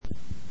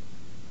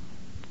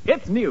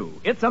It's new.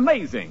 It's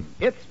amazing.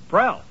 It's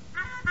Prell.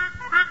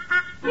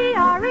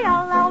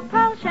 P-R-E-L-L,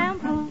 Prell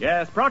Shampoo.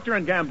 Yes, Procter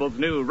 & Gamble's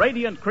new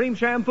Radiant Cream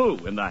Shampoo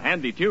in the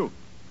handy tube.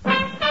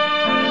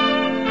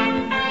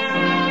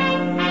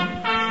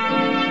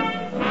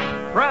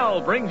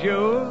 Prell brings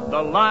you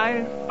The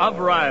Life of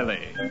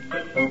Riley.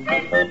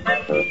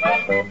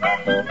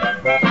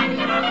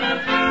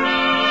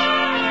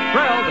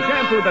 Prell, the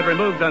shampoo that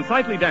removes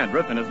unsightly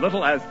dandruff in as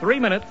little as 3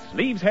 minutes,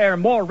 leaves hair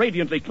more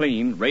radiantly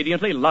clean,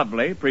 radiantly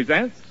lovely,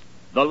 presents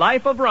The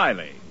Life of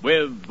Riley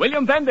with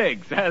William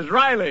Bendix as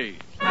Riley.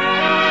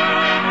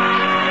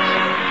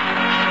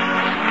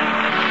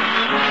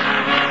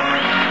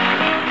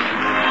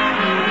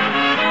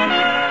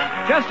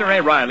 Chester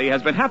A. Riley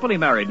has been happily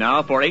married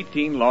now for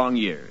 18 long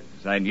years.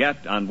 And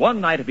yet, on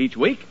one night of each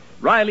week,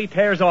 Riley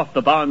tears off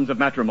the bonds of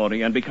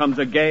matrimony and becomes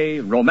a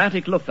gay,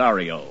 romantic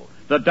Lothario,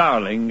 the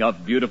darling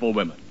of beautiful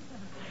women.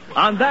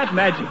 On that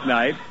magic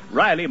night,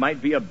 Riley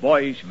might be a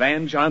boyish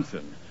Van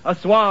Johnson, a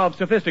suave,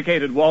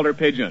 sophisticated Walter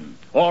Pigeon,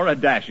 or a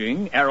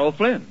dashing Errol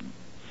Flynn.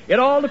 It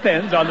all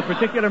depends on the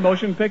particular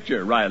motion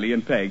picture Riley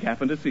and Peg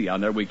happen to see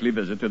on their weekly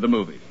visit to the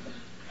movies.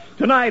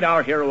 Tonight,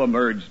 our hero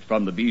emerged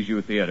from the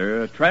Bijou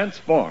Theater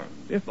transformed,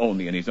 if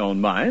only in his own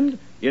mind,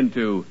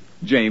 into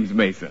James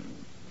Mason.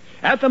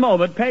 At the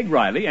moment, Peg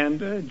Riley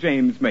and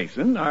James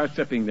Mason are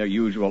sipping their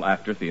usual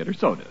after-theater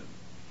soda.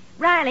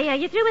 Riley, are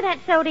you through with that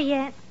soda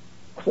yet?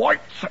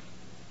 Quite so.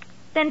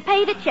 Then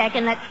pay the check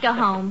and let's go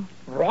home.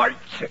 Right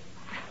so.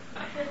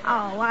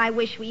 Oh, I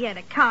wish we had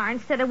a car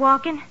instead of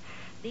walking.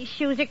 These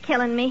shoes are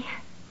killing me.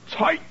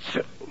 Tight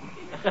so.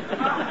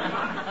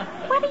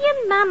 What are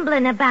you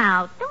mumbling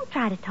about? Don't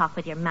try to talk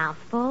with your mouth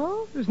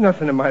full. There's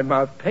nothing in my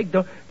mouth, Peg.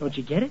 Don't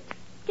you get it?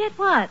 Get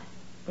what?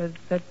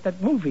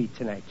 That movie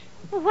tonight.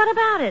 Well, what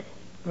about it?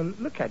 Well,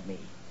 look at me.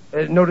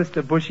 Notice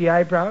the bushy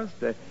eyebrows,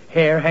 the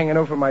hair hanging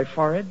over my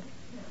forehead?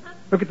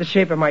 Look at the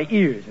shape of my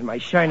ears and my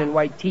shining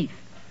white teeth.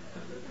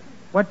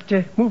 What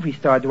movie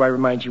star do I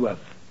remind you of?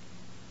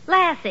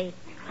 Lassie.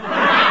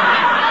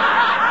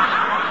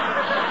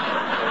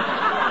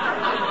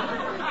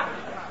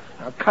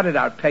 Now, cut it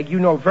out, Peg. You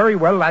know very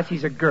well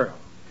Lassie's a girl.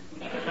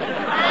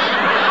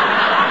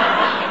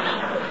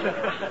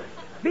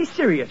 Be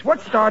serious.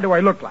 What star do I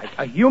look like?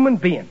 A human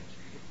being.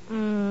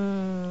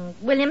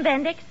 William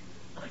Bendix?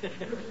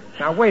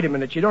 Now, wait a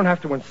minute. You don't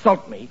have to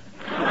insult me.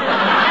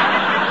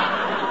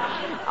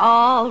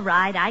 All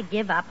right, I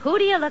give up. Who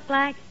do you look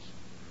like?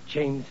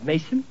 James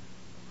Mason?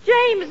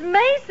 James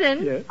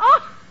Mason? Yes.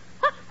 Oh.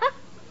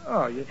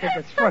 Oh, you think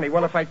it's funny.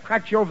 Well, if I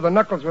cracked you over the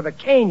knuckles with a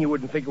cane, you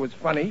wouldn't think it was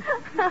funny.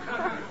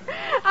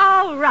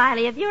 Oh,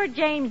 Riley, if you're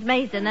James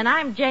Mason, then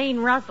I'm Jane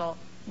Russell.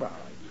 Well,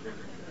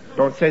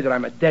 don't say that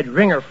I'm a dead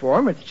ringer for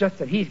him. It's just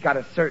that he's got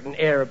a certain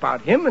air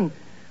about him, and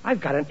I've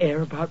got an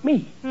air about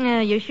me. Yeah,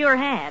 you sure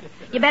have.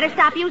 You better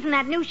stop using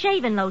that new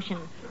shaving lotion.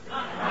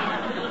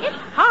 It's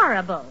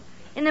horrible.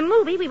 In the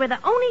movie, we were the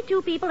only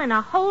two people in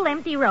a whole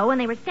empty row, and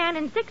they were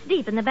standing 6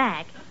 deep in the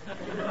back.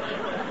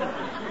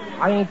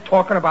 I ain't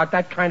talking about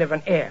that kind of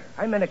an air.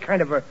 I meant a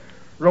kind of a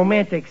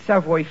romantic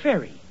Savoy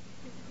ferry.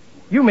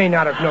 You may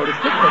not have noticed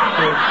it,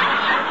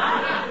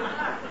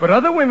 but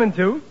other women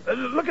do.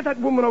 Look at that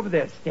woman over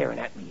there staring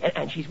at me,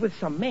 and she's with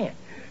some man.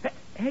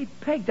 Hey,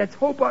 Peg, that's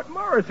Hobart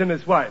Morris and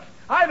his wife.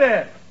 Hi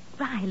there.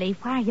 Riley,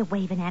 why are you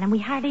waving at him? We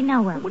hardly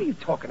know him. What are you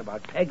talking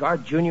about, Peg?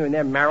 Art Jr. and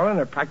their Marilyn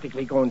are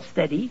practically going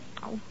steady.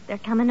 Oh, they're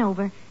coming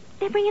over.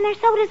 They're bringing their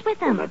sodas with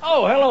them.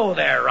 Oh, hello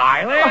there,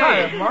 Riley. Oh,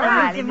 hi, Mark.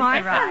 Riley,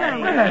 Mark.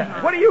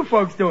 What are you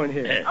folks doing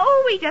here?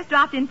 Oh, we just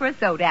dropped in for a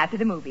soda after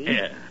the movie.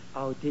 Yeah.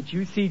 Oh, did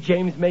you see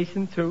James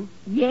Mason, too?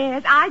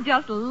 Yes, I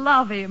just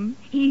love him.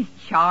 He's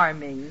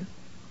charming.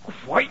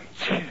 Quite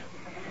so.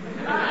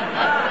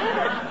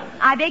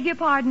 I beg your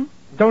pardon?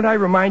 Don't I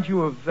remind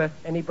you of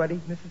anybody,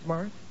 Mrs.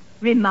 Morris?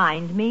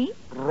 Remind me?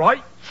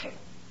 Right.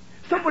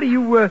 Somebody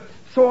you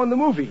saw in the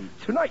movie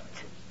tonight.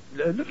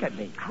 Look at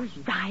me. Oh,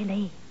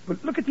 Riley.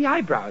 But look at the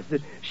eyebrows,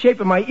 the shape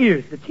of my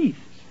ears, the teeth.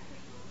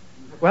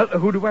 Well,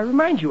 who do I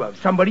remind you of?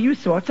 Somebody you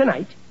saw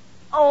tonight.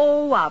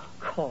 Oh, of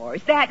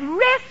course. That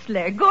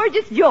wrestler,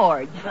 Gorgeous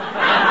George.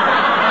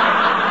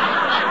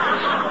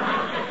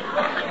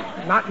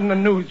 Not in the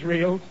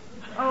newsreel.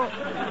 Oh.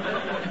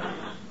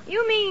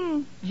 You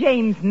mean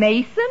James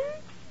Mason?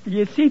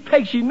 You see,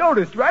 Peg, she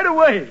noticed right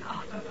away.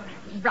 Oh,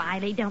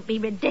 Riley, don't be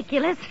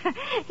ridiculous.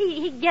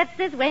 He gets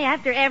this way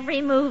after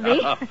every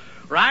movie.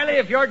 Riley,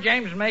 if you're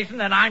James Mason,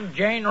 then I'm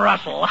Jane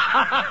Russell. Well,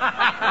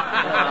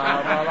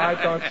 I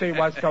don't see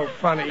what's so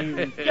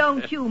funny.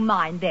 Don't you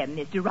mind them,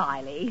 Mr.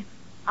 Riley.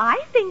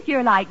 I think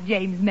you're like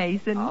James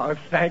Mason. Oh,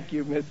 thank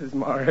you, Mrs.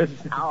 Morris.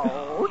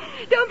 Oh,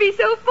 don't be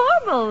so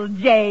formal,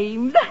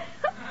 James.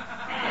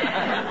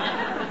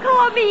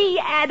 Call me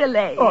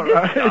Adelaide. All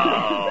right.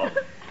 Oh,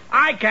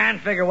 I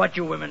can't figure what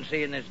you women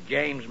see in this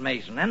James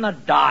Mason and the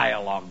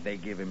dialogue they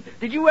give him.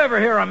 Did you ever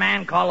hear a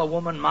man call a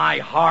woman my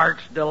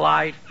heart's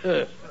delight?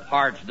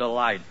 Heart's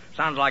delight.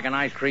 Sounds like an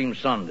ice cream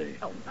sundae.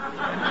 Oh.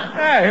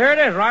 Hey, here it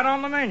is, right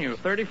on the menu.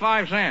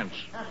 35 cents.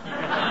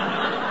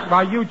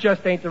 Well, you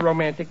just ain't the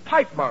romantic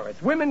type,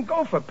 Morris. Women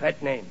go for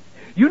pet names.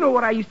 You know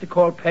what I used to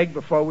call Peg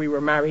before we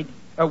were married?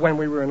 When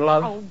we were in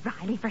love? Oh,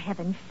 Riley, for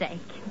heaven's sake.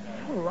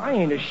 Oh, I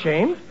ain't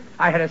ashamed.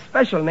 I had a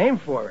special name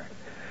for her.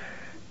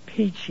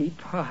 Peachy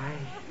Pie.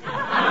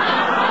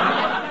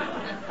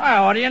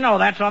 Well, what do you know?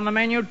 That's on the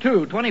menu,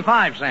 too.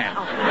 25 cents.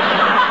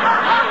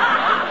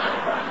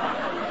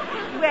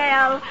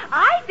 Well,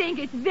 I think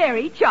it's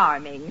very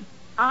charming.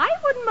 I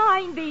wouldn't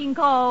mind being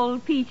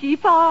called Peachy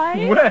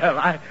Pie.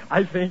 Well,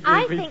 I think...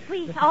 I think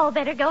we all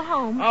better go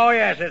home. Oh,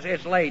 yes,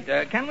 it's late.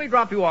 Can we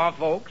drop you off,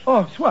 folks?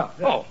 Oh, swell.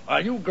 Oh,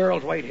 you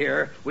girls wait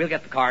here. We'll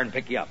get the car and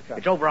pick you up.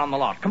 It's over on the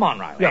lot. Come on,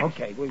 Riley. Yeah,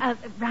 okay.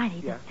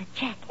 Riley, Yeah. the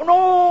check.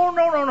 Oh,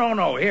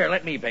 no. Here,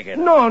 let me pick it.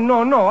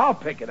 No. I'll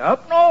pick it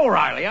up. No,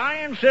 Riley,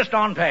 I insist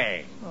on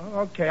paying.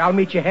 Okay, I'll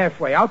meet you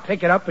halfway. I'll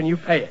pick it up and you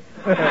pay it.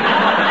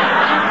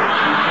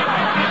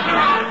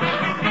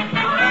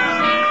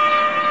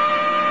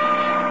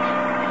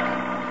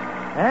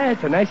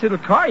 It's a nice little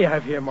car you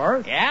have here,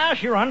 Morris. Yeah,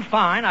 she runs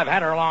fine. I've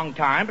had her a long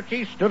time, but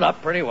she stood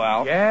up pretty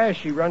well. Yeah,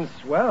 she runs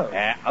swell.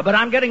 Yeah, but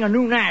I'm getting a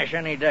new Nash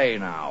any day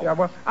now. Yeah,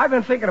 well, I've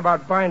been thinking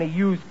about buying a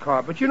used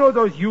car, but you know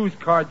those used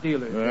car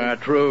dealers.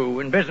 True.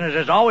 In business,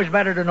 it's always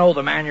better to know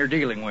the man you're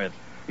dealing with.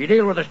 You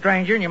deal with a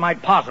stranger, and you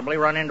might possibly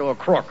run into a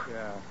crook.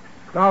 Yeah.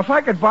 Now, if I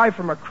could buy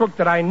from a crook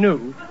that I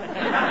knew,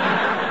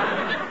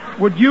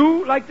 would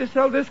you like to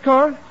sell this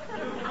car?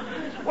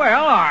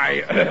 Well,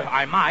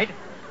 I might.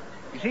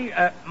 You see,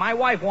 my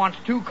wife wants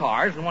 2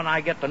 cars, and when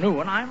I get the new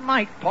one, I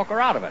might talk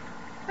her out of it.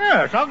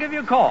 Yes, I'll give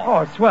you a call.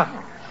 Oh, swell.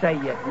 Say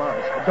yes,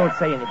 Morris. But don't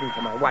say anything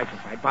to my wife.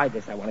 If I buy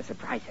this, I want to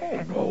surprise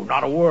her. Oh, no,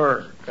 not a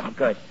word. Oh,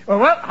 good.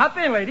 Well, hop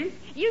in, ladies.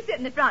 You sit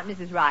in the front,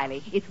 Mrs.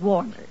 Riley. It's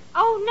warmer.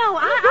 Oh, no,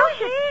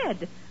 Go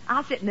ahead.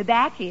 I'll sit in the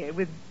back here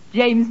with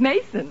James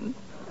Mason.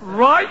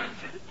 Right.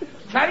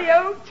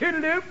 Chatty-o,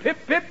 toodaloo,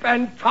 pip-pip,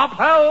 and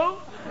top-ho.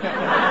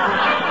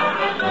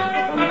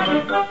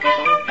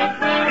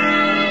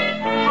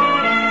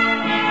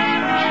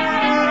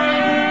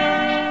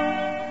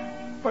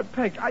 But,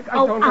 Peg, I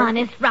don't know...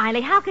 honest,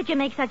 Riley, how could you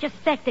make such a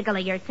spectacle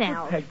of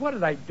yourself? Peg, what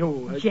did I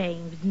do?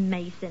 James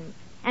Mason.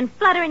 And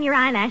fluttering your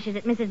eyelashes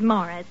at Mrs.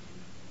 Morris.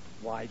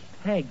 Why,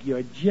 Peg,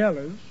 you're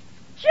jealous.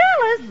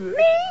 Jealous?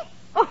 Me?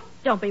 Oh,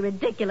 don't be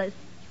ridiculous.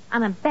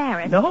 I'm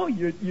embarrassed. No,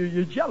 you're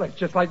jealous,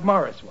 just like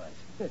Morris was.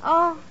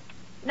 Oh,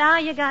 now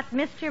you got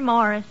Mr.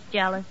 Morris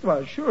jealous.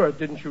 Well, sure,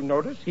 didn't you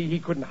notice? He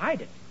couldn't hide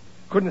it.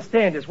 Couldn't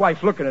stand his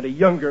wife looking at a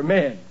younger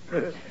man.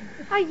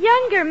 A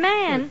younger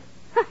man?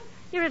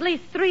 You're at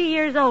least 3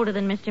 years older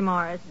than Mr.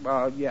 Morris.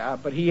 Well, yeah,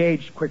 but he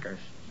aged quicker.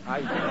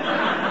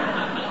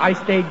 I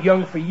stayed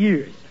young for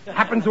years.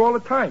 Happens all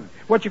the time.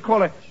 What you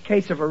call a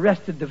case of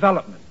arrested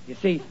development. You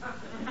see,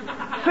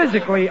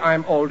 physically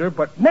I'm older,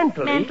 but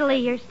mentally... Mentally,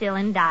 you're still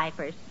in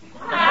diapers.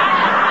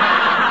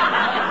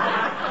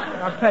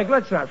 Now, Peg,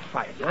 let's not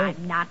fight, eh?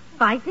 I'm not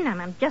fighting.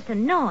 I'm just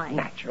annoyed.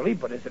 Naturally,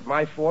 but is it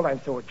my fault I'm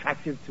so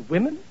attractive to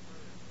women?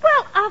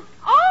 Well, of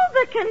all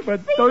the conceited...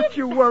 But don't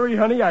you worry,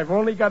 honey. I've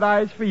only got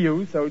eyes for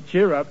you, so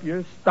cheer up.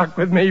 You're stuck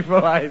with me for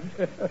life.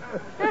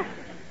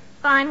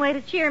 Fine way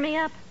to cheer me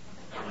up.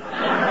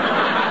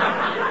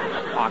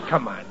 Oh,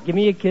 come on. Give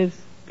me a kiss,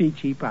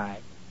 Peachy Pie.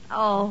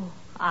 Oh,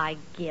 I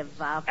give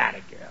up.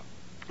 Atta girl.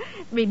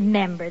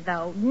 Remember,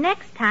 though,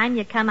 next time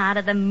you come out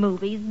of the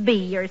movies, be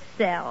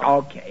yourself.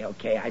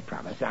 Okay, I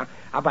promise. How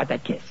about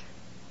that kiss?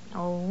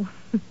 Oh,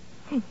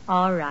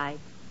 all right.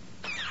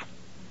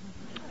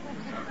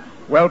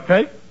 Well,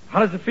 Peg, how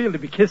does it feel to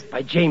be kissed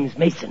by James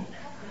Mason?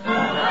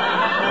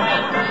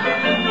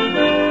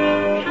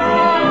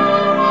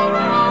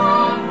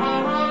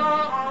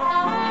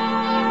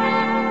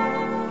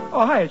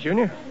 Oh, hiya,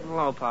 Junior.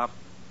 Hello, Pop.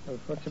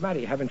 What's the matter?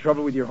 You having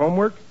trouble with your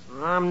homework?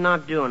 I'm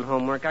not doing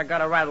homework. I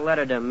gotta write a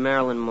letter to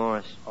Marilyn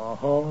Morris.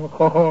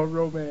 Oh,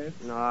 romance.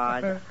 No,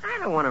 I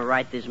don't want to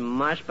write this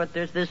mush, but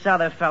there's this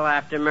other fella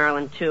after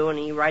Marilyn, too, and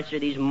he writes her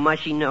these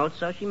mushy notes,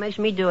 so she makes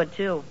me do it,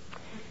 too.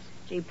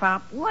 Gee,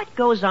 Pop, what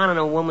goes on in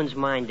a woman's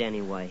mind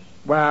anyway?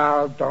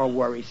 Well, don't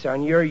worry,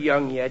 son. You're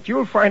young yet.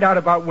 You'll find out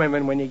about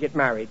women when you get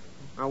married.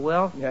 I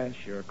will? Yeah,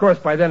 sure. Of course,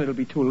 by then it'll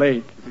be too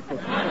late.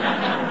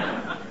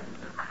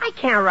 I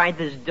can't write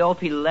this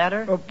dopey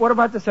letter. What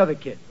about this other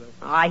kid?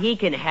 He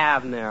can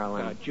have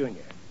Marilyn. Now,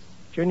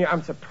 Junior,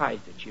 I'm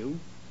surprised at you.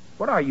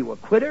 What are you, a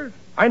quitter?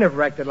 I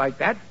never acted like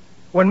that.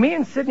 When me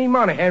and Sidney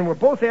Monahan were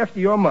both after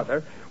your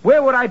mother,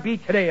 where would I be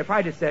today if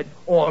I'd have said,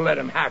 oh, let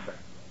him have her?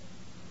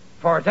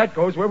 As far as that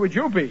goes, where would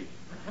you be?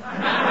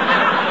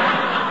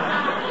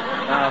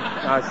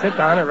 Now, sit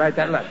down and write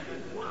that letter.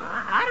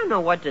 I don't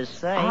know what to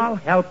say. I'll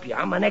help you.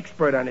 I'm an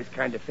expert on this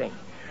kind of thing.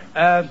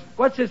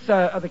 What's this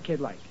other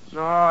kid like?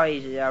 Oh,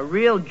 he's a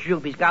real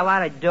jupe. He's got a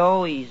lot of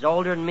dough. He's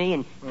older than me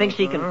and thinks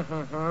he can...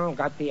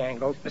 Got the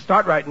angle.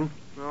 Start writing.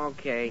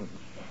 Okay.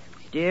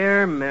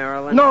 Dear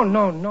Marilyn...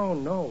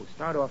 No.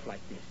 Start off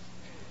like this.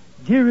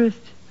 Dearest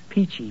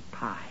Peachy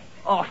Pie.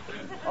 Oh,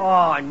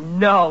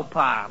 no,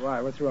 Pop.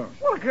 Why, what's wrong?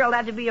 Well, a girl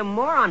had to be a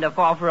moron to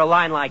fall for a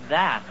line like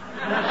that.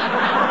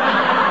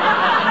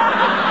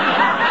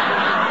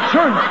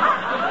 Junior,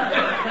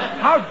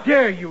 how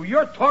dare you?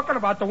 You're talking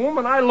about the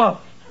woman I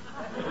love.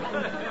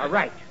 All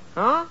right.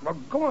 Huh? Well,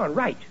 go on,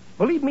 write.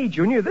 Believe me,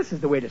 Junior, this is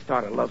the way to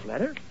start a love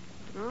letter.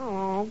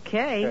 Oh,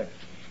 okay.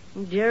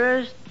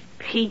 Dearest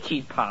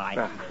Peachy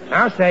Pie.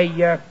 Now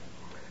say,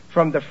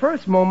 from the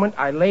first moment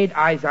I laid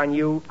eyes on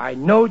you, I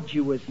knowed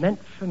you was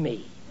meant for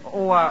me.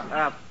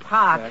 Oh,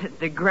 Pop,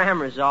 the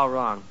grammar's all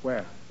wrong.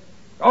 Where?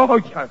 Oh,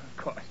 yeah, of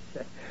course.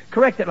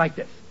 Correct it like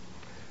this.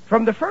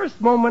 From the first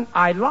moment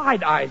I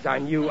laid eyes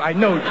on you, I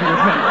knowed you was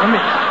meant for me.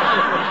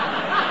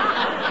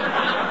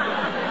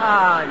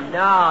 Oh,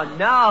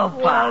 no,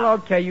 Pop. Well,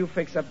 okay, you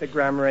fix up the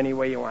grammar any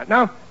way you want.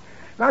 Now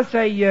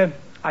say,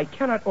 I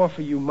cannot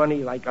offer you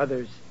money like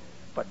others,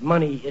 but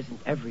money isn't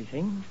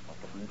everything.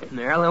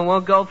 Marilyn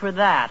won't go for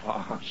that.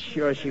 Oh,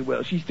 sure she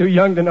will. She's too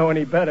young to know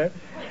any better.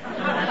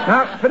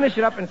 Now, finish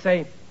it up and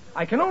say,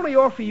 I can only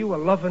offer you a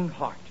loving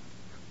heart.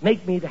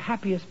 Make me the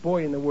happiest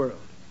boy in the world.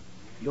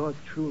 Yours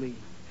truly,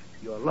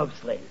 your love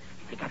slave.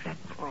 You got that?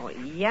 Oh,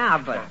 yeah,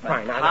 but...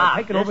 Fine. Pop, I'll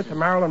take it over to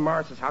Marilyn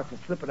Morris's house and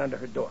slip it under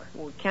her door.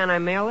 Well, can I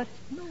mail it?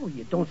 No,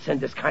 you don't send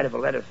this kind of a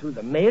letter through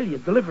the mail. You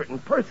deliver it in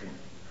person.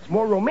 It's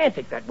more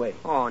romantic that way.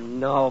 Oh,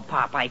 no,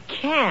 Pop, I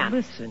can't.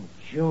 Listen,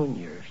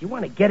 Junior, if you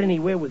want to get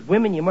anywhere with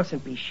women, you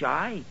mustn't be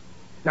shy.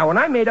 Now, when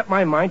I made up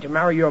my mind to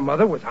marry your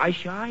mother, was I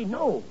shy?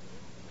 No.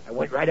 I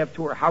went right up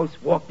to her house,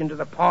 walked into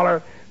the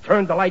parlor,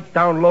 turned the lights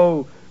down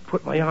low,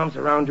 put my arms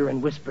around her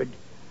and whispered,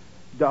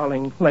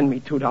 Darling, lend me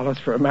 $2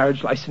 for a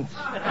marriage license.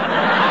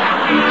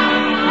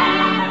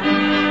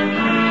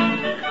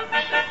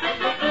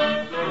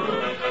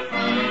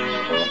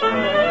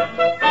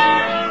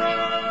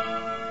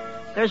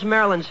 There's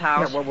Marilyn's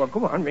house. Yeah, well,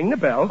 go on, ring the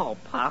bell. Oh,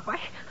 Pop, I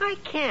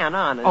can't,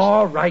 honest.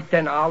 All right,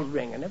 then I'll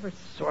ring. I never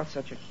saw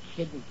such a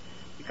kid.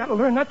 You gotta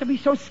learn not to be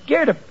so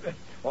scared of...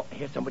 Oh,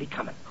 here's somebody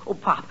coming. Oh,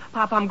 Pop,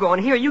 I'm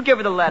going. Here, you give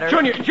her the letter.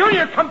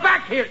 Junior, come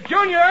back here.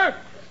 Junior!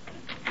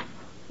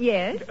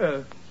 Yes?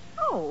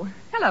 Oh,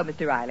 hello,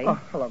 Mr. Riley. Oh,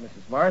 hello,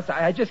 Mrs. Morris.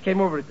 I just came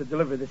over to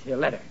deliver this here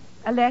letter.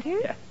 A letter?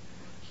 Yeah.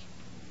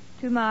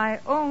 To my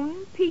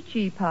own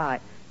Peachy Pie.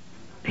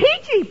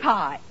 Peachy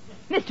Pie?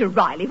 Mr.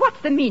 Riley,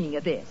 what's the meaning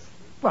of this?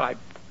 Well,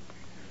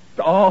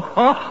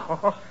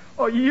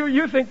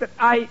 you think that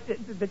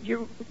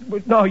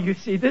No, you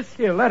see, this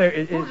here letter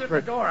is Who's for...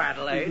 at the door,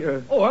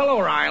 Adelaide? Oh,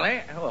 hello,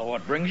 Riley. Well,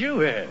 what brings you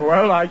here?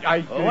 Well,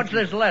 What's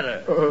this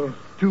letter?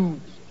 To...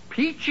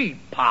 Peachy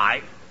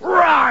Pie?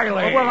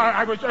 Riley! Well,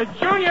 I was...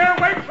 Junior,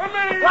 wait for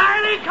me!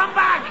 Riley, come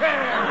back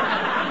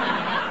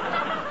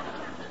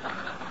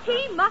here!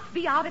 He must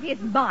be out of his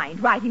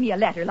mind writing me a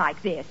letter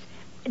like this.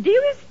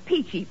 Dearest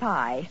Peachy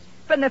Pie,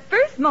 from the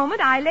first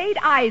moment I laid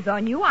eyes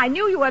on you, I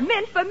knew you were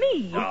meant for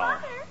me. Oh,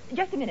 Mother.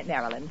 Just a minute,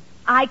 Marilyn.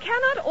 I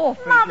cannot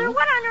offer Mother, you...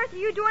 what on earth are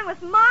you doing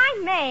with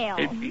my mail?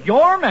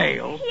 Your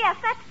mail? Yes,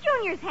 that's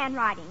Junior's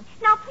handwriting.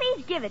 Now,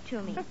 please give it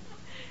to me.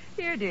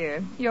 Here,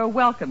 dear, you're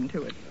welcome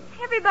to it.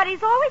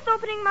 Everybody's always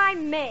opening my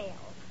mail.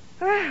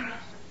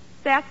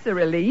 That's a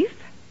relief.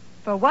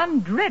 For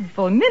one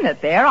dreadful minute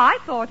there, I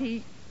thought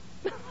he...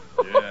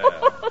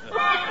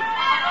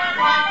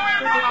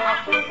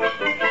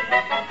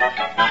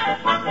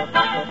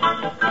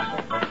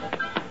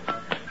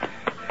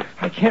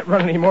 I can't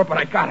run anymore, but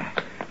I gotta.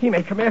 He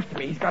may come after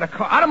me. He's got a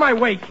car. Out of my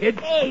way, kid.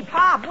 Hey,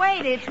 Pop,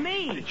 wait, it's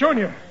me.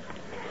 Junior.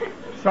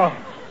 So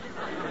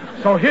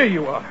here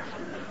you are.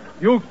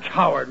 You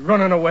coward,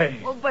 running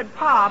away. Oh, but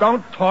Pop...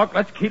 Don't talk.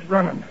 Let's keep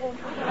running.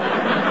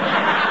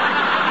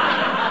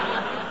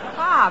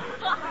 Pop.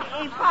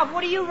 Hey, Pop,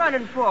 what are you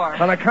running for?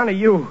 On account of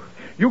you.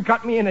 You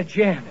got me in a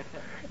jam.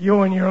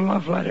 You and your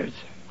love letters.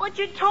 But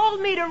you told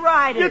me to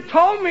write You it.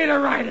 told me to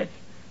write it.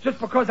 Just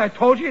because I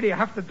told you, do you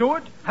have to do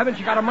it? Haven't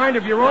you got a mind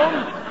of your own?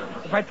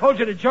 If I told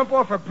you to jump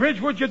off a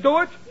bridge, would you do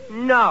it?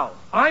 No.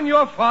 I'm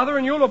your father,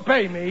 and you'll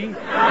obey me.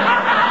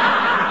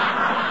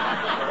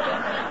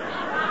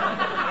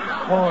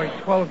 Boy,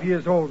 12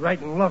 years old,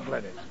 writing love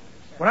letters.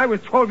 When I was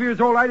 12 years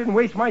old, I didn't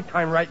waste my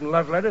time writing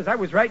love letters. I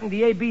was writing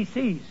the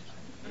ABCs.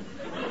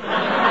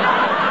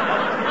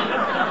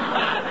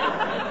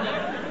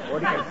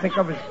 What do you think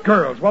of as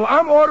girls? Well,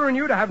 I'm ordering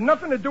you to have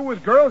nothing to do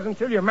with girls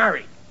until you're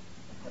married.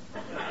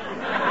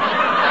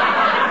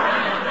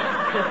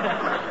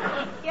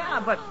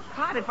 Yeah, but,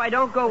 Pop, if I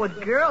don't go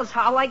with girls,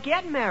 how'll I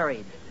get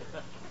married?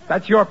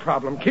 That's your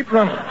problem. Keep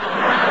running.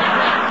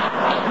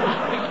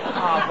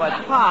 Oh,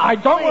 but, Pop, I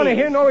don't want to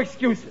please. hear no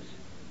excuses.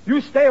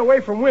 You stay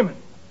away from women.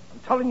 I'm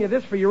telling you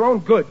this for your own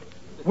good.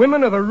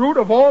 Women are the root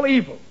of all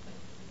evil.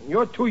 And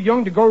you're too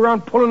young to go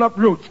around pulling up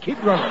roots.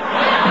 Keep running.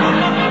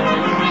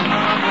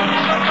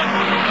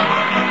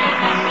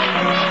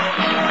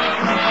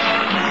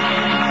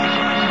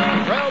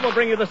 Prell will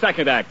bring you the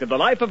second act of The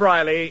Life of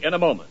Riley in a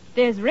moment.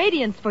 There's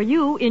radiance for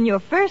you in your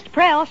first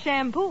Prell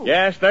shampoo.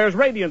 Yes, there's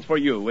radiance for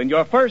you in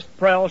your first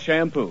Prell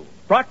shampoo.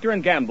 Procter &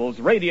 Gamble's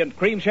Radiant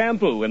Cream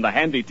Shampoo in the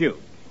handy tube.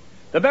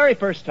 The very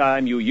first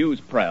time you use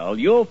Prell,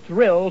 you'll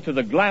thrill to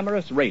the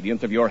glamorous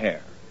radiance of your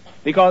hair.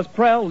 Because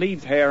Prell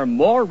leaves hair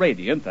more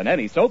radiant than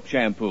any soap,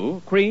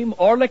 shampoo, cream,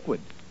 or liquid.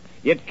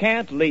 It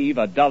can't leave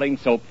a dulling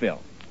soap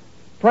film.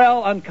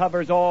 Prell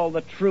uncovers all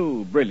the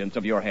true brilliance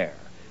of your hair.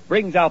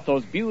 Brings out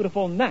those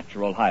beautiful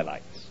natural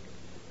highlights.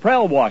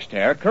 Prell washed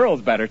hair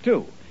curls better,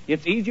 too.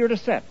 It's easier to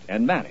set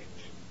and manage.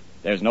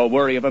 There's no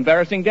worry of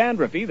embarrassing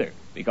dandruff either,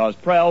 because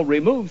Prell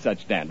removes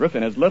such dandruff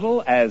in as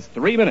little as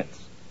 3 minutes.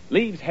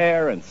 Leaves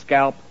hair and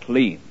scalp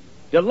clean,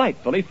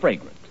 delightfully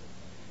fragrant.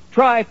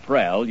 Try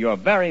Prell, your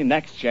very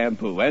next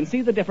shampoo, and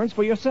see the difference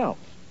for yourself.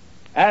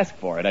 Ask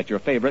for it at your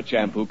favorite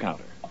shampoo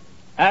counter.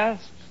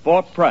 Ask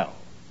for Prell,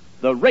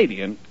 the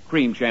radiant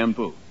cream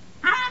shampoo.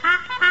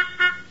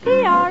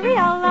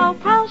 P-R-E-L-L,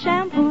 Prell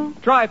shampoo.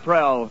 Try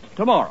Prell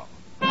tomorrow.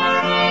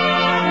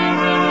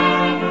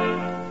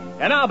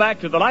 And now back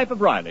to the life of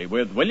Riley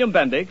with William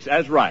Bendix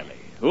as Riley,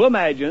 who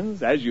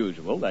imagines, as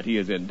usual, that he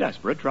is in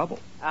desperate trouble.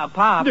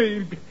 Pop.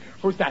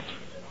 Who's that?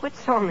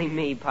 It's only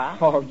me,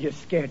 Pop. Oh, you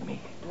scared me.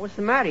 What's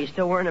the matter? You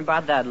still worrying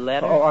about that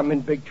letter? Oh, I'm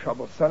in big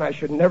trouble, son. I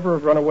should never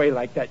have run away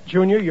like that.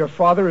 Junior, your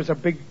father is a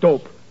big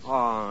dope.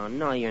 Oh,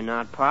 no, you're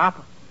not,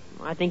 Pop.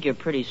 I think you're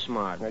pretty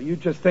smart. Now, you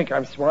just think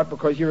I'm smart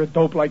because you're a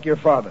dope like your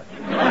father.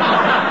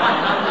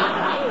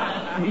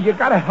 You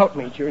gotta help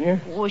me, Junior.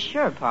 Well,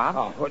 sure, Pop.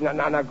 Oh, well,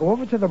 now, go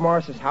over to the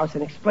Morris' house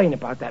and explain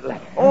about that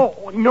letter.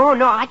 Oh, no,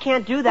 I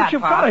can't do that, But your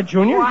Pop. father,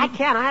 Junior. Oh, I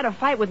can't. I had a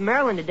fight with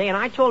Marilyn today, and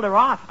I told her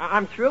off.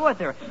 I'm through with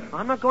her.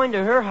 I'm not going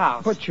to her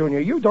house. But, Junior,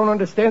 you don't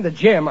understand the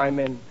jam I'm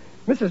in.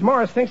 Mrs.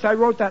 Morris thinks I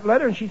wrote that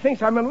letter, and she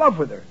thinks I'm in love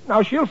with her.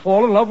 Now she'll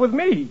fall in love with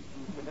me.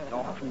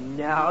 Oh,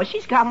 no,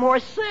 she's got more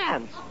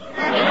sense.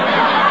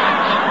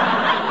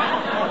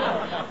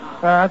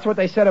 That's what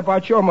they said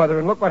about your mother,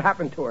 and look what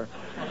happened to her.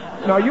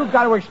 Now, you've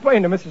got to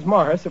explain to Mrs.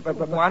 Morris.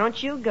 Why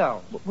don't you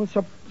go? Well,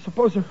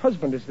 suppose her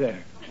husband is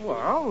there.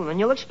 Well, then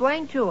you'll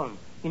explain to him.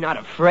 You're not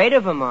afraid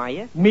of him, are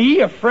you?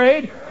 Me,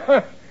 afraid?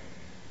 But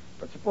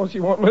suppose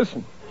he won't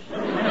listen.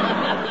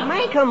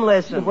 Make him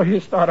listen. Well, you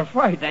start a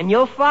fight. Then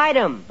you'll fight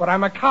him. But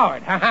I'm a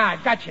coward.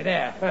 Ha-ha, got you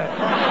there.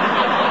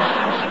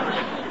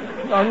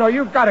 No,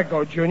 you've got to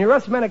go, Junior.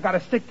 Us men have got to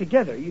stick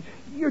together.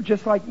 You're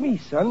just like me,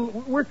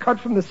 son. We're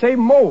cut from the same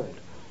mold.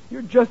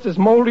 You're just as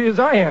moldy as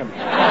I am.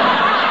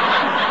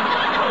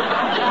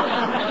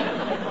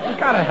 You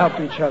got to help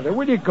each other.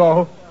 Will you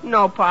go?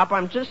 No, Pop,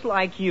 I'm just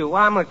like you.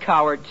 I'm a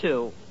coward,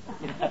 too.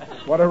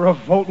 What a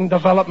revolting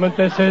development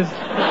this is.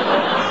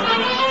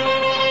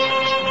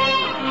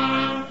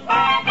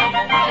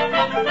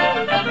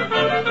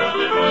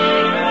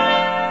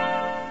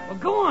 Well,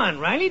 go on,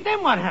 Riley.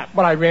 Then what happened?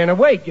 But I ran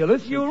away,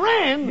 Gillis. You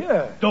ran?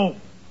 Yeah. Dope.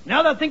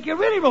 Now they'll think you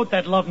really wrote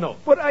that love note.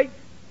 But I...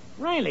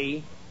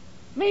 Riley,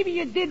 maybe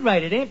you did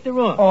write it after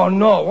all. Oh,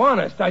 no,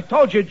 honest. I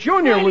told you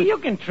Junior Riley, was... you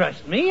can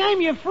trust me. I'm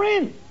your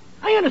friend.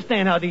 I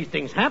understand how these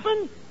things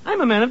happen.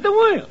 I'm a man of the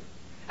world.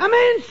 A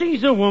man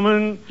sees a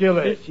woman...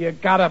 Gillis, you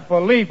gotta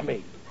believe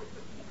me.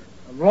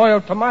 I'm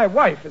loyal to my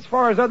wife. As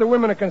far as other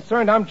women are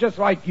concerned, I'm just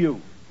like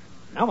you.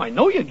 Now I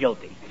know you're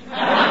guilty.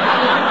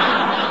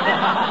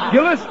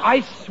 Gillis,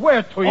 I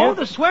swear to you... All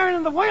the swearing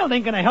in the world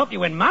ain't gonna help you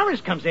when Morris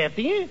comes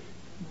after you.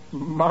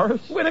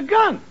 Morris? With a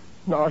gun.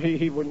 No,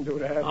 he wouldn't do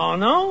that. Oh,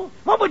 no?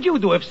 What would you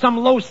do if some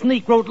low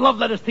sneak wrote love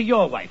letters to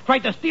your wife,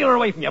 tried to steal her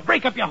away from you,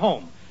 break up your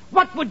home?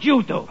 What would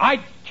you do?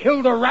 I'd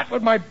kill the rat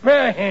with my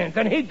bare hands,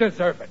 and he'd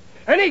deserve it.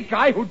 Any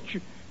guy who'd...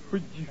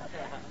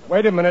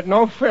 Wait a minute,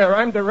 no fair,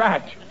 I'm the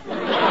rat.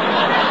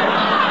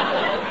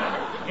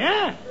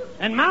 Yeah,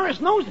 and Morris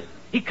knows it.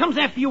 He comes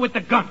after you with the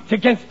gun. It's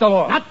against the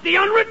law. Not the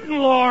unwritten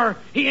law.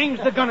 He aims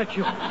the gun at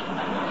you.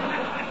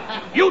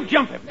 You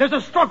jump him. There's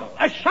a struggle.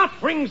 A shot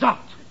rings out.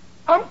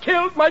 I'm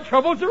killed. My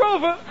troubles are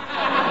over.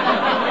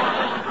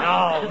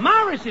 No,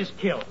 Morris is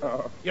killed.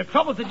 Oh. Your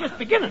troubles are just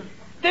beginning.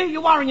 There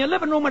you are in your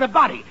living room with a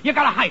body. You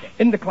gotta hide it.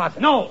 In the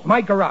closet. No. My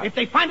garage. If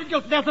they find it,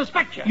 they'll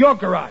suspect you. Your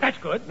garage. That's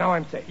good. Now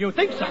I'm safe. You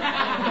think so?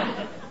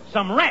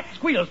 Some rat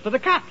squeals to the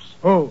cops.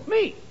 Who?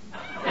 Me.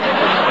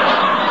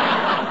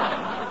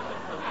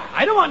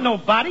 I don't want no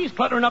bodies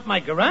cluttering up my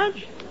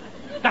garage.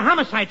 The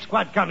homicide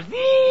squad comes.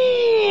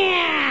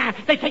 Yeah!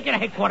 They take you to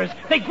headquarters.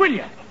 They grill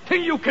you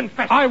till you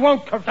confess. I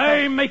won't confess.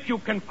 They make you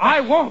confess.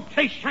 I won't.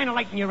 They shine a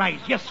light in your eyes.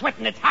 You're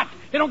sweating. It's hot.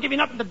 They don't give you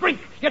nothing to drink.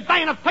 You're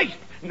dying of thirst.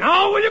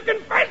 Now will you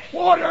confess?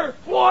 Water.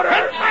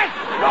 Confess.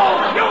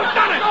 No. You've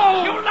done it.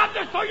 No. You loved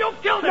her, so you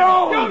killed her.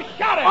 No. You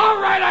shot her.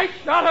 All right, I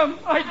shot him.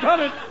 I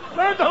done it.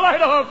 Turn the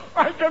light off.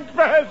 I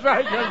confess.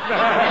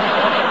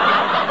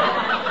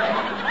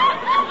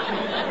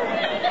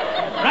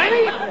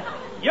 Riley,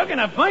 you're going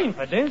to fine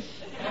for this.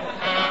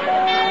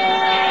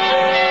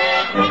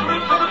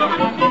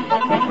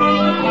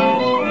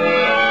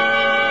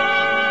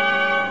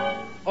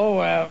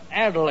 Oh,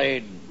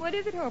 Adelaide. What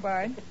is it,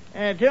 Hobart?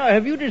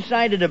 Have you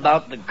decided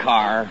about the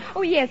car?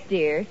 Oh, yes,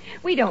 dear.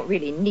 We don't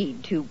really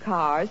need 2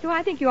 cars, so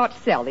I think you ought to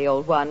sell the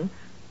old one.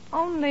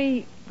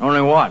 Only,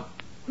 Only what?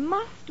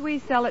 must we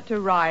sell it to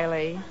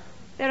Riley?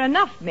 There are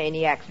enough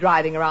maniacs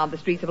driving around the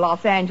streets of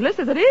Los Angeles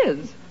as it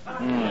is.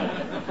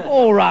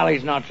 Oh,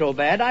 Riley's not so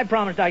bad. I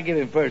promised I'd give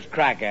him first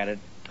crack at it.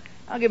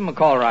 I'll give him a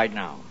call right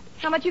now.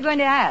 How much you going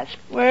to ask?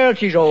 Well,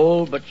 she's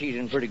old, but she's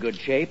in pretty good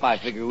shape. I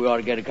figure we ought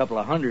to get a couple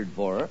of $100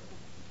 for her.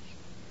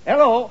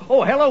 Hello.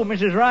 Oh, hello,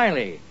 Mrs.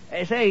 Riley.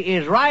 Say,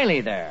 is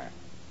Riley there?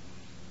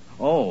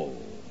 Oh.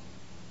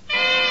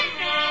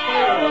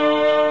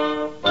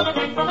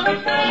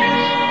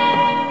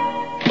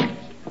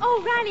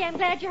 Riley, I'm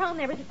glad you're home.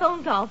 There was a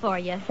phone call for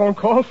you. Phone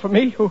call for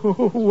me? Who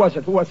was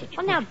it? Who was it?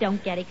 Well, now,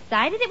 don't get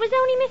excited. It was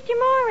only Mr.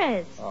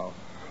 Morris. Oh,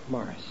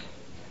 Morris.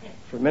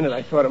 For a minute,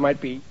 I thought it might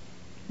be...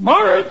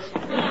 Morris!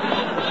 Riley,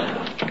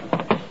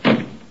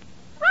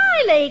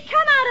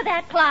 come out of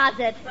that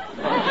closet.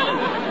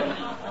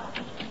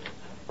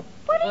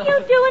 What are you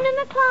doing in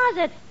the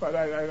closet? But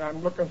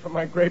I'm looking for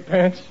my gray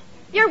pants.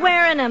 You're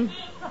wearing them.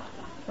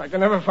 I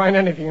can never find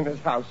anything in this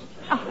house.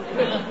 Oh,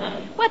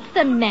 what's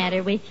the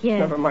matter with you?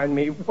 Never mind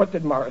me. What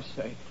did Morris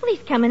say? Well,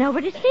 he's coming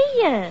over to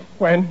see you.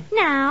 When?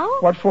 Now.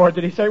 What for?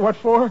 Did he say what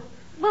for?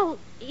 Well,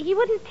 he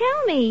wouldn't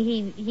tell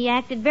me. He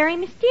acted very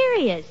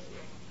mysterious.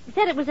 He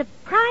said it was a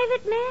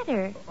private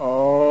matter.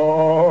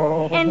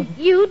 Oh. And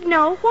you'd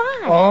know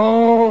why.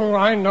 Oh,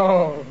 I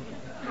know.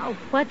 Oh,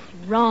 what's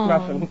wrong?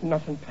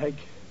 Nothing, Peg.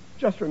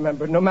 Just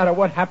remember, no matter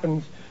what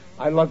happens,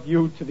 I love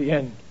you to the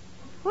end.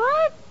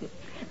 What?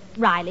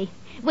 Riley,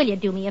 will you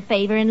do me a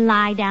favor and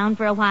lie down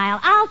for a while?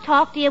 I'll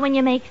talk to you when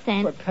you make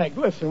sense. But, Peg,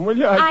 listen, will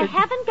you? I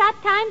haven't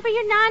got time for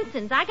your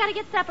nonsense. I gotta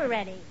get supper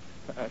ready.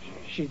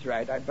 She's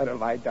right. I'd better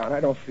lie down. I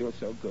don't feel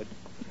so good.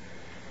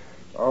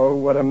 Oh,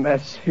 what a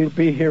mess. He'll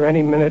be here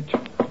any minute.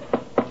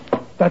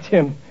 That's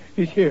him.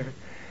 He's here.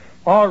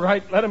 All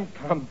right, let him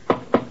come.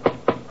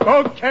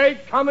 Okay,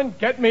 come and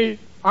get me.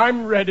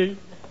 I'm ready.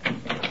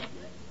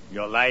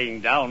 You're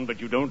lying down, but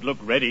you don't look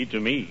ready to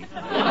me.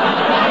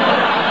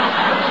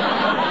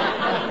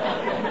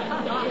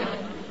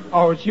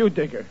 Oh, it's you,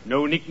 Digger.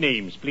 No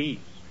nicknames, please.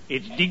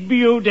 It's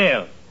Digby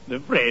Odell, the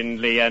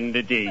friendly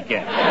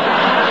undertaker.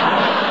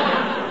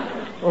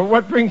 Well,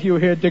 what brings you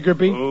here,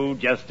 Diggerby? Oh,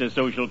 just a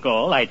social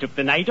call. I took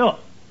the night off.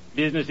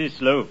 Business is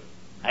slow.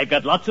 I've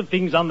got lots of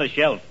things on the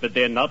shelf, but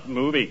they're not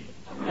moving.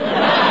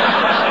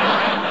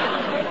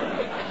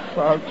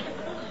 Well,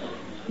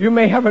 you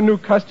may have a new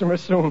customer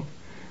soon.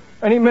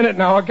 Any minute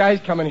now, a guy's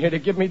coming here to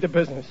give me the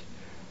business.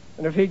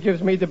 And if he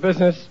gives me the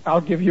business, I'll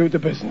give you the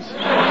business.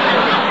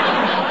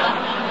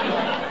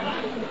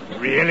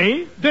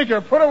 Really?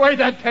 Digger, put away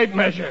that tape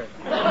measure.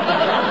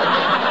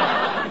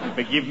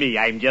 Forgive me,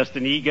 I'm just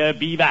an eager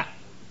beaver.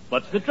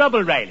 What's the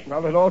trouble, Riley?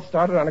 Well, it all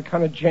started on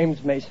account of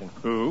James Mason.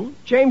 Who?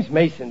 James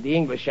Mason, the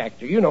English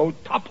actor. You know,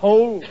 Top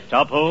Hole.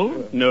 Top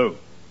hole? No.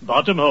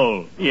 Bottom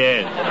hole?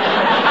 Yes.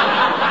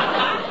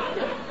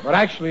 But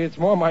actually, it's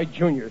more my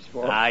junior's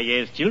fault. Ah,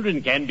 yes,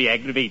 children can be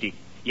aggravating.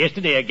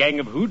 Yesterday, a gang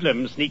of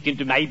hoodlums sneaked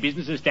into my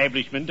business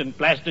establishment and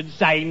plastered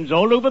signs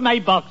all over my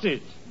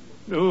boxes.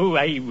 Oh,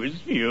 I was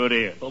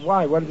furious. But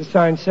why? What did the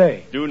sign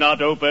say? Do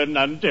not open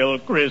until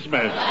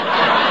Christmas.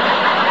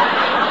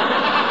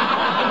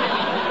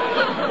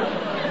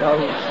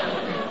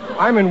 Well,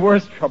 I'm in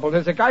worse trouble.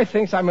 There's a guy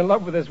thinks I'm in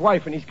love with his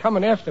wife, and he's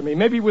coming after me,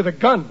 maybe with a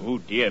gun. Oh,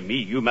 dear me,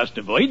 you must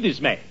avoid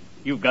this man.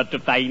 You've got to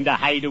find a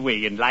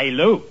hideaway and lie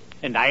low,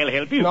 and I'll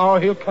help you. No,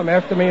 he'll come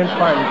after me and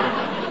find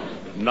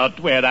me. Not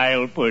where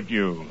I'll put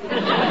you.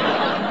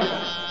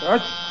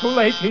 It's too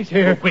late. He's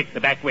here. Oh, quick, the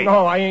back way.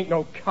 No, I ain't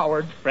no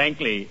coward.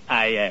 Frankly,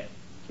 I am.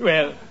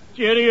 Well,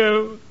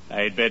 cheerio.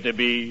 I'd better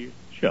be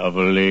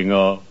shoveling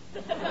off.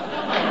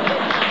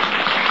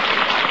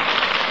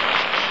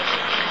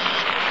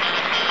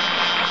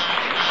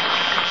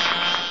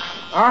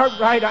 All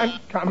right, I'm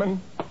coming.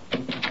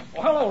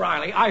 Oh, hello,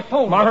 Riley. I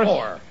phoned Morris,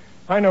 before.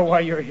 I know why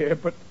you're here,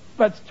 but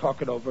let's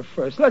talk it over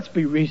first. Let's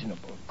be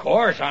reasonable. Of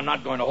course, I'm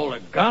not going to hold a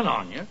gun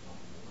on you.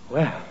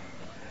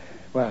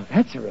 Well,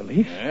 that's a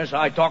relief. Yes,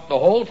 I talked the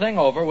whole thing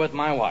over with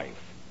my wife.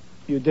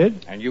 You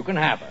did? And you can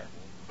have her.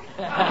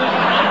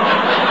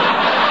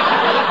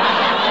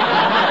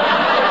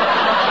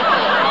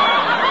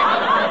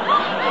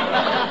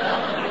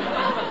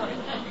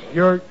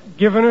 You're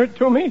giving her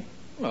to me?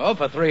 Well,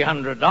 for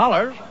 $300.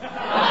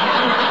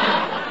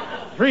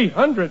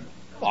 $300?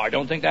 Well, I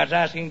don't think that's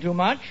asking too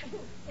much.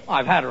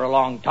 I've had her a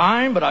long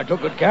time, but I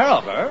took good care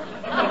of her.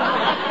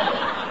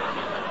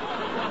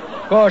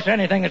 Of course,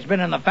 anything that's been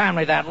in the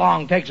family that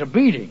long takes a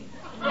beating.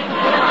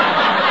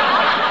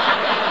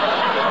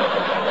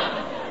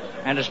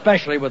 And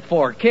especially with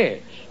 4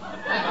 kids.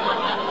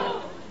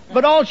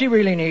 But all she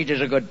really needs is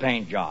a good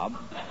paint job.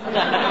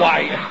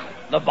 Why,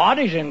 the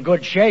body's in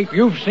good shape.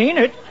 You've seen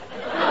it.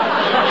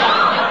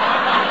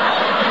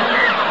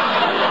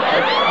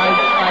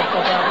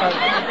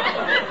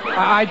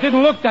 I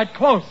didn't look that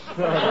close.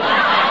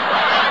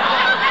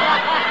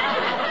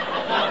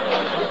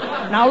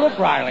 Now, look,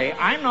 Riley,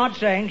 I'm not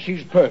saying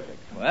she's perfect.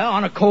 Well,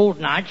 on a cold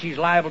night, she's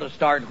liable to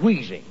start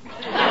wheezing.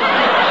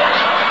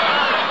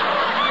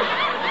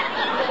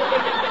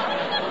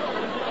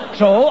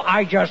 So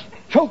I just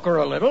choke her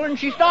a little and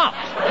she stops.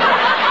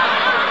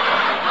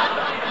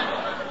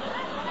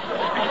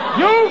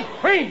 You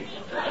fiend!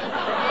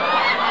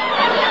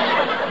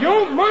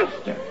 You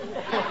monster!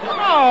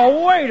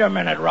 Oh, wait a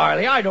minute,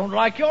 Riley. I don't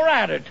like your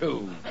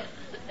attitude.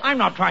 I'm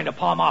not trying to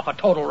palm off a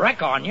total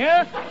wreck on you.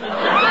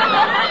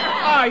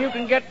 You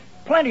can get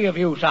plenty of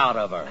use out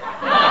of her.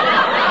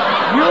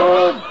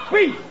 You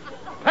beast!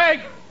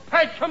 Peg,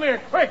 come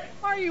here, quick!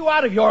 Are you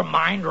out of your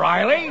mind,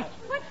 Riley?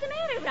 What's the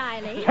matter,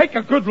 Riley? Take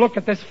a good look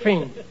at this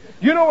fiend.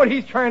 You know what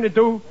he's trying to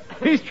do?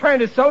 He's trying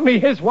to sell me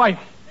his wife.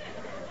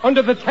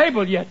 under the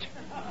table yet.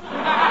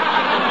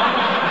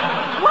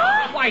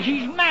 Why,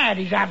 he's mad.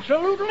 He's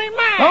absolutely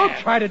mad. Don't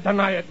try to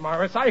deny it,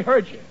 Morris. I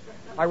heard you.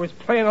 I was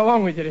playing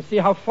along with you to see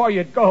how far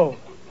you'd go.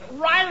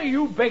 Riley,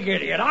 you big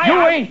idiot.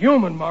 You ain't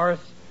human, Morris.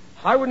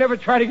 I would never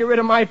try to get rid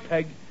of my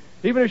Peg,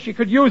 even if she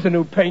could use a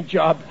new paint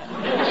job.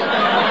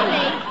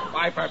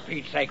 Why, for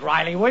Pete's sake,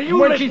 Riley, will you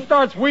When listen? she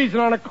starts wheezing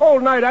on a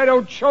cold night, I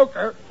don't choke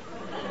her.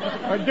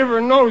 I give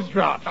her nose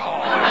drops.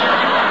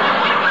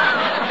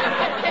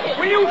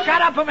 Will you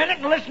shut up a minute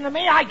and listen to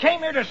me? I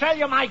came here to sell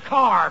you my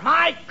car.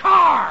 My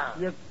car!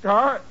 Your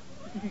car?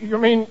 You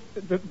mean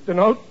the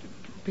note?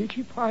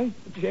 Peachy Pie?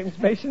 James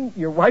Mason?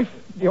 Your wife?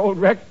 The old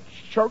wreck?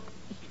 Choke?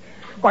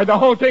 Why, the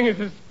whole thing is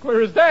as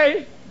clear as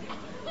day.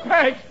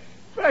 Peg,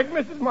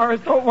 Mrs.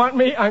 Morris don't want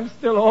me. I'm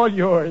still all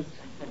yours.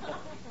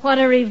 What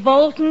a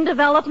revolting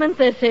development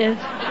this is.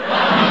 The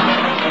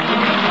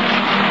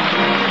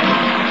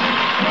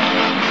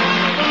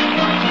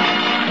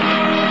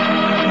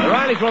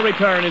Rileys will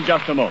return in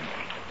just a moment.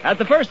 At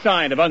the first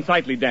sign of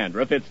unsightly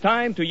dandruff, it's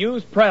time to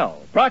use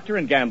Prell,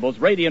 Procter & Gamble's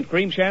Radiant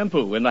Cream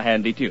Shampoo in the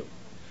handy tube.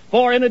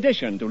 For in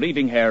addition to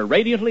leaving hair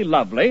radiantly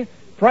lovely,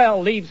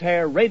 Prell leaves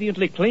hair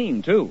radiantly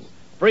clean, too,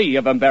 free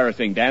of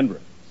embarrassing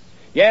dandruff.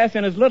 Yes,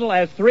 in as little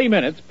as 3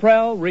 minutes,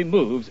 Prell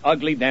removes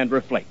ugly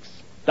dandruff flakes.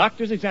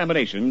 Doctors'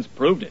 examinations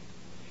proved it.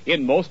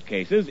 In most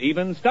cases,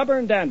 even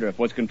stubborn dandruff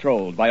was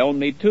controlled by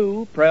only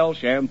 2 Prell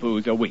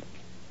shampoos a week.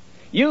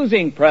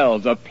 Using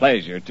Prell's a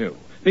pleasure, too,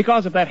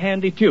 because of that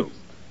handy tube.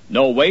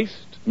 No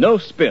waste, no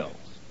spills.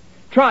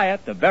 Try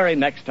it the very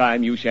next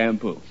time you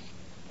shampoo.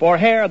 For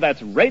hair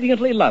that's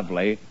radiantly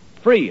lovely,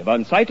 free of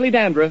unsightly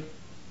dandruff,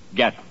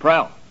 get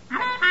Prell.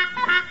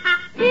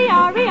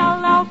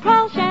 P-R-E-L-L,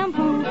 Prell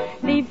shampoo.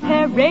 Leaves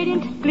hair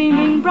radiant,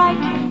 gleaming bright.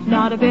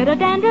 Not a bit of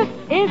dandruff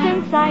is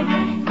in sight.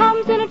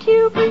 Comes in a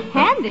tube,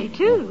 handy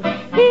too.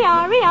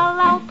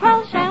 P-R-E-L-L,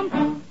 Prell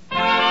shampoo.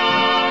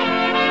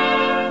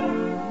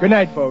 Good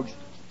night, folks.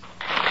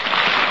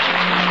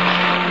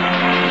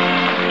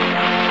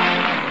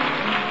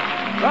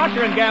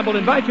 Procter & Gamble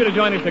invite you to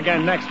join us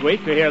again next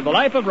week to hear The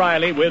Life of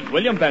Riley with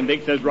William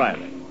Bendix as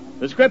Riley.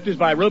 The script is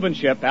by Reuben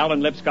Shipp,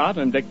 Alan Lipscott,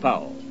 and Dick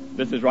Powell.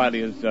 Mrs. Riley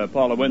is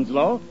Paula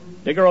Winslow.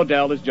 Digger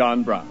Odell is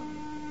John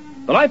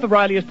Brown. The Life of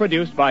Riley is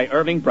produced by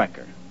Irving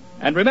Brecker.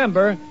 And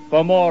remember,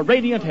 for more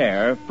radiant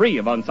hair, free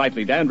of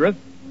unsightly dandruff,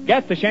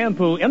 get the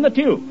shampoo in the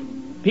tube.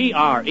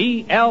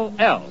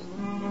 P-R-E-L-L.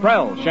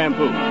 Prell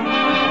shampoo.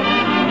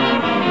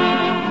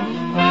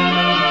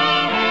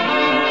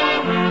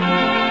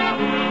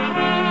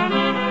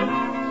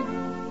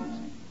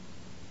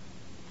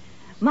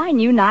 My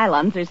new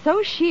nylons are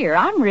so sheer,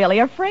 I'm really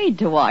afraid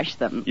to wash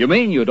them. You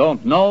mean you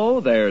don't know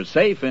they're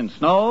safe in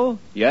snow?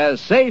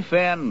 Yes, safe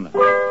in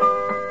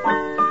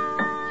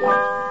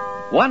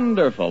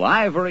wonderful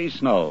Ivory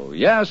Snow.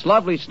 Yes,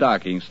 lovely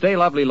stockings stay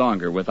lovely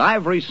longer with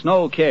Ivory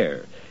Snow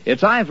Care.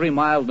 Its ivory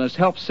mildness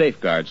helps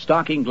safeguard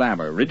stocking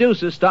glamour,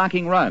 reduces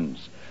stocking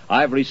runs.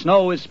 Ivory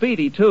Snow is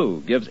speedy,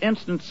 too, gives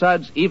instant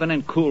suds even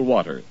in cool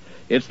water.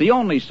 It's the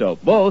only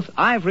soap, both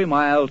ivory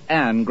mild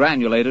and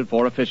granulated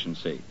for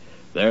efficiency.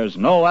 There's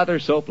no other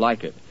soap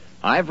like it.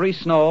 Ivory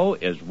Snow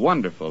is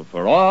wonderful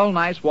for all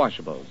nice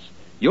washables.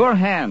 Your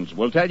hands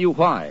will tell you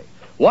why.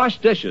 Wash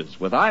dishes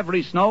with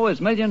Ivory Snow as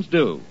millions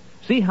do.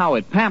 See how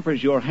it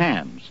pampers your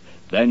hands.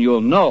 Then you'll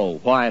know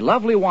why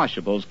lovely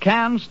washables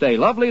can stay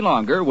lovely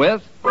longer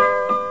with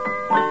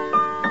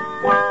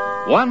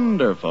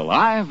wonderful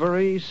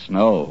Ivory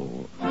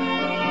Snow.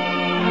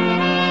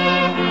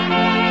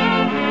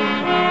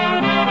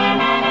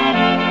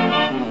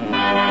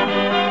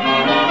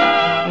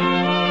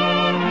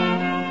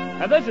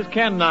 And this is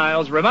Ken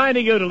Niles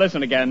reminding you to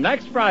listen again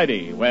next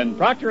Friday when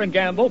Procter &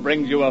 Gamble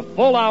brings you a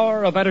full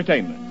hour of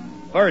entertainment.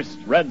 First,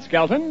 Red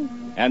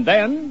Skelton, and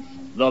then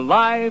The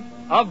Life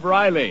of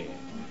Riley.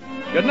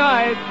 Good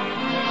night.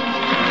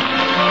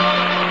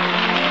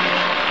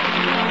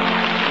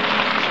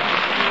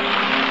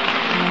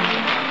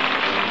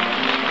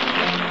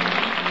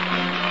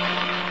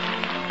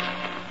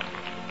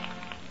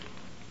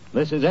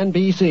 This is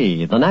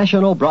NBC, the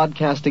national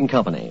broadcasting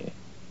company.